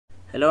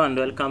Hello and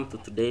welcome to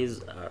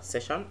today's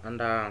session. And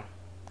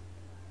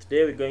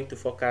today we're going to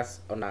focus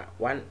on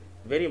one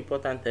very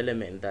important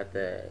element that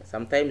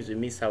sometimes we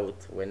miss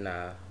out when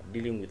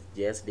dealing with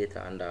GIS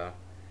data, and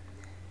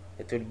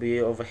it will be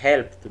of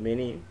help to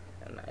many.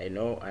 And I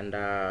know, and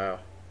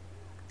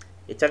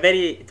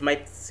it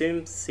might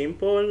seem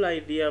simple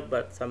idea,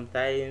 but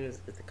sometimes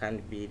it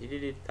can be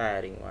really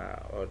tiring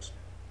or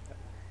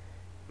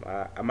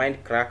a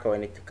mind cracker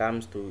when it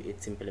comes to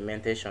its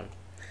implementation.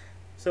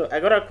 So I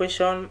got a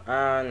question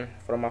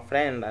from a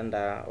friend, and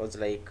I was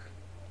like,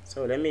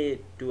 so let me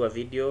do a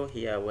video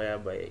here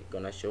whereby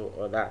gonna show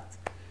all that.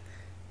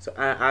 So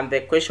and the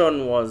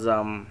question was,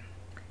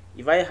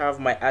 if I have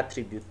my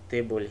attribute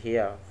table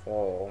here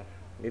for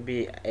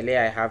maybe a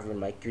layer I have in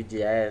my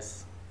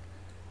QGIS,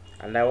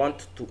 and I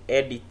want to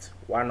edit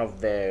one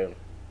of the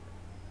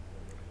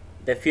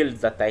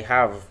fields that I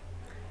have,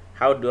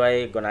 how do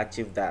I gonna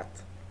achieve that?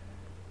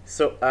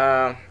 So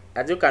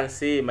as you can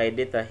see my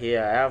data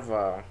here, I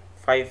have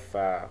five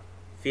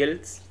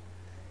fields,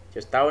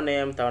 just town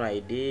name, town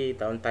ID,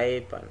 town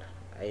type, and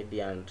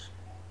ID, and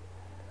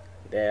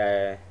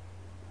the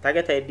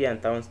target ID and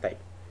town type.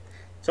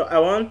 So I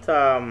want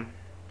to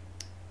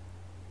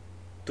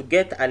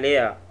get a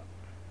layer,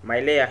 my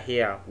layer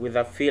here with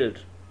a field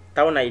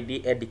town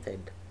ID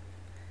edited.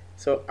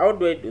 So how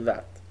do I do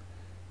that?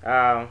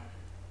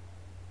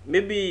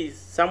 Maybe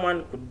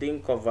someone could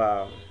think of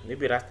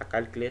maybe raster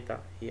calculator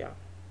here,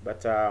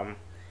 but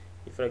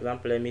if for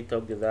example let me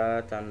talk to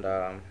that and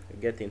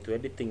get into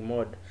editing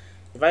mode.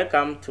 If I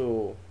come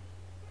to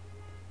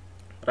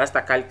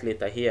raster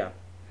calculator here,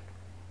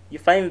 you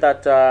find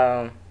that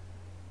you're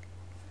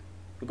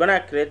gonna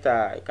create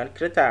you can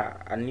create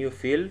a new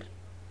field.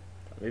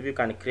 Maybe you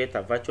can create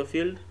a virtual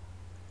field,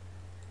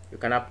 you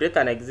can update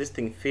an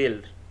existing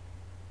field,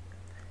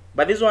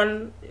 but this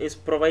one is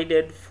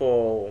provided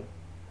for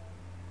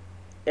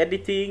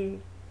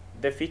editing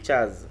the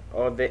features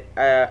or the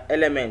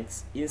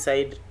elements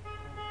inside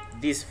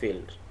this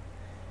field,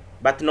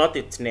 but not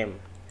its name.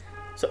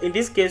 So in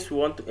this case we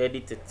want to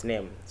edit its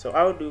name. So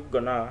how do we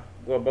gonna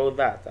go about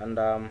that? And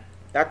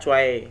that's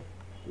why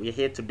we're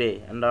here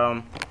today. And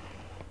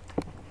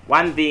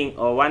one thing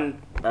or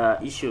one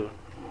issue,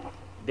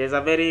 there's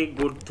a very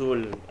good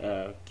tool,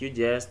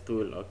 QGIS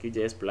tool or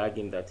QGIS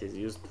plugin that is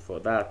used for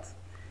that,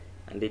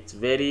 and it's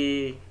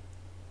very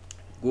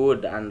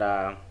good, and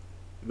you're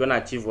gonna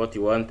achieve what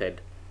you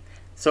wanted.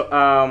 So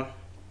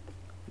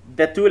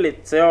the tool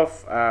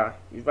itself,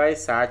 if I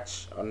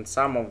search on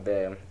some of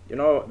the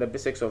the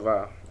basics of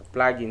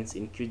plugins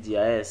in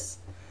QGIS,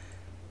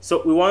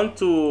 so we want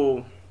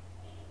to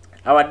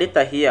our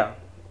data here,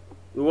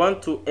 we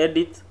want to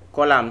edit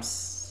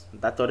columns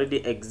that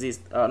already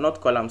exist,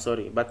 not columns,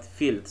 sorry, but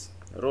fields,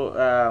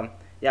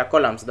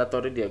 columns that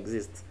already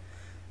exist.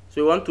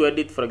 So we want to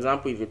edit, for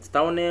example, if it's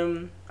town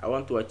name, I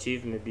want to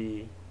achieve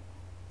maybe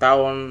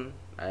town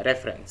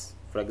reference,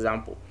 for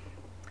example.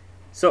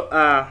 So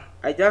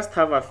I just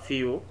have a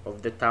few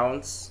of the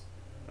towns,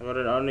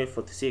 only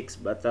 46,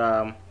 but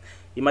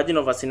imagine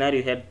of a scenario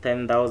you had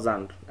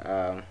 10,000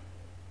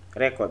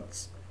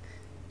 records.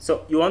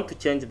 So you want to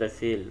change the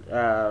field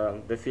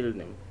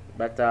name,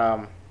 but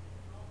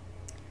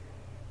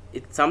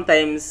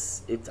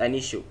sometimes it's an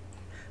issue.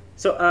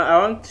 So I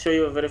want to show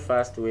you a very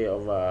fast way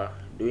of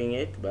doing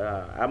it,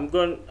 but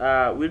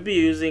we'll be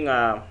using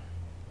a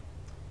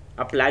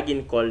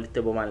plugin called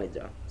Table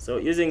Manager. So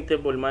using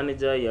Table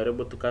Manager, you're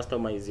able to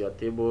customize your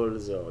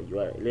tables or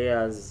your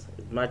layers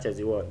as much as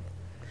you want.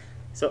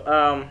 So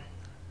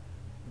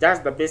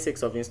just the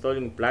basics of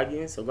installing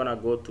plugins. So gonna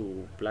go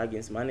to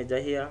Plugins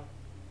Manager here.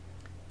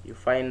 You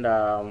find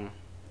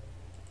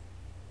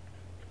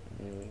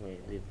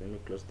wait, let me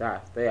close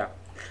that there.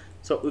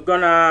 So we're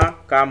gonna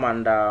come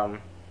and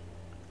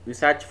we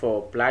search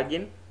for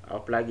plugin, our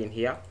plugin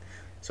here.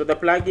 So the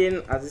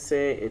plugin, as I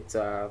say, it's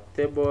a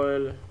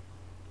table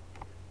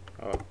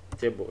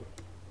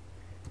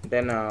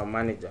then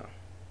manager.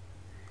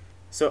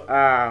 So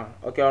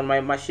okay, on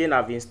my machine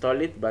I've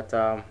installed it, but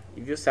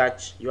if you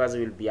search, yours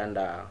will be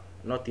under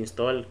not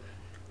installed,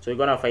 so you're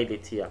gonna find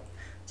it here.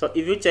 So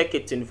if you check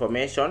its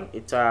information,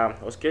 it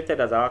was created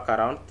as a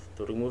workaround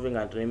to removing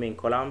and renaming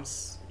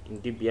columns in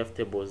DBF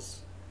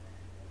tables.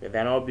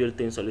 There are no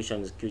built-in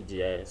solutions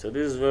QGIS. So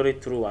this is very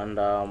true, and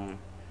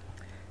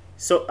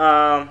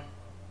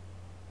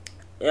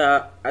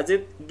as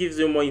it gives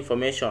you more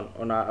information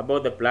on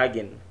about the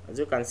plugin, as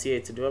you can see,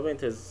 its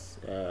development is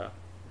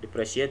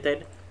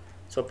depreciated.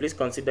 So please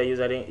consider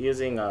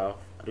using a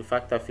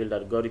refactor field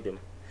algorithm.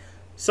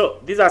 So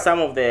these are some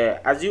of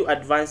the, as you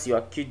advance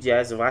your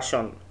QGIS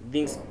version,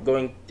 things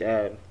going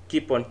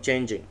keep on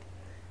changing.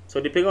 So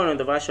depending on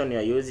the version you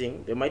are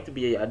using, there might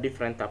be a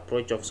different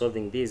approach of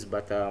solving this,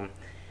 but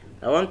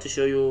I want to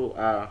show you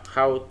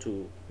how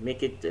to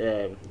make it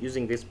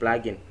using this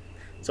plugin.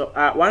 So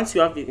once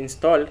you have it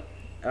installed,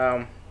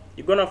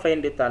 you're gonna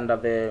find it under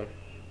the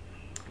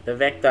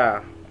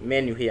vector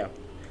menu here.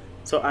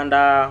 So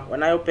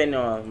when I open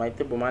my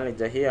table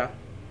manager here,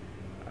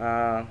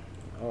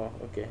 oh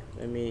okay,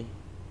 let me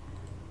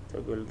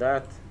toggle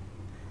that.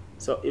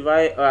 So if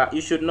I you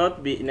should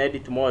not be in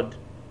edit mode.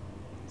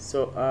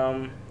 So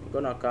I'm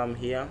gonna come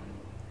here,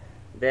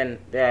 then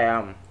there I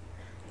am.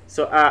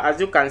 So as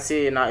you can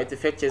see now, it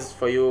fetches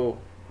for you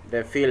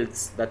the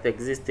fields that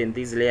exist in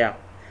this layer,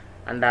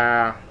 and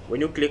when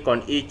you click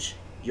on each,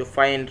 you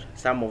find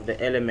some of the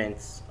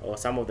elements or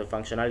some of the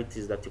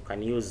functionalities that you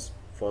can use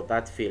for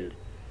that field.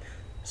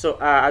 So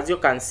as you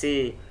can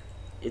see,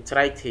 it's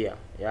right here.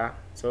 Yeah,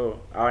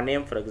 so our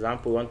name, for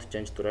example, we want to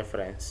change to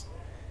reference.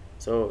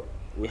 So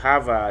we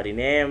have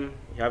rename,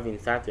 we have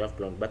insert, we have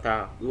clone, but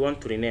we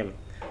want to rename.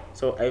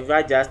 So if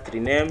I just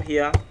rename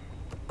here,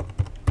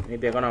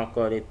 maybe I'm gonna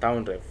call it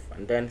town ref,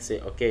 and then say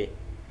okay,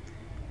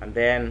 and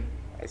then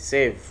I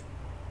save.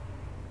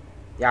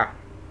 Yeah,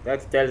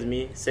 that tells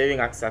me saving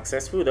as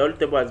successful. The old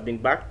table has been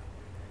backed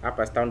up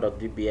as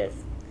town.dbf.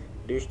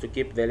 Do you wish to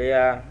keep the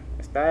layer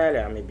style?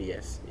 Yeah, maybe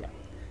yes. Yeah.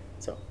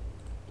 So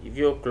if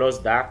you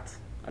close that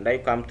and I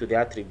come to the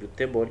attribute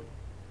table,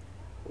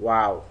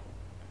 wow,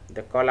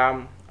 the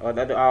column or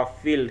that our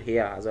field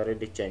here has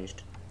already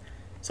changed.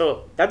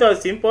 So that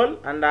was simple,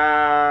 and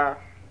as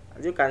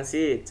you can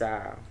see, it's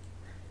a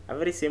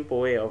very simple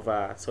way of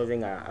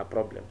solving a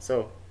problem.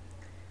 So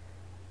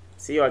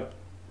see you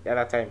the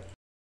other time.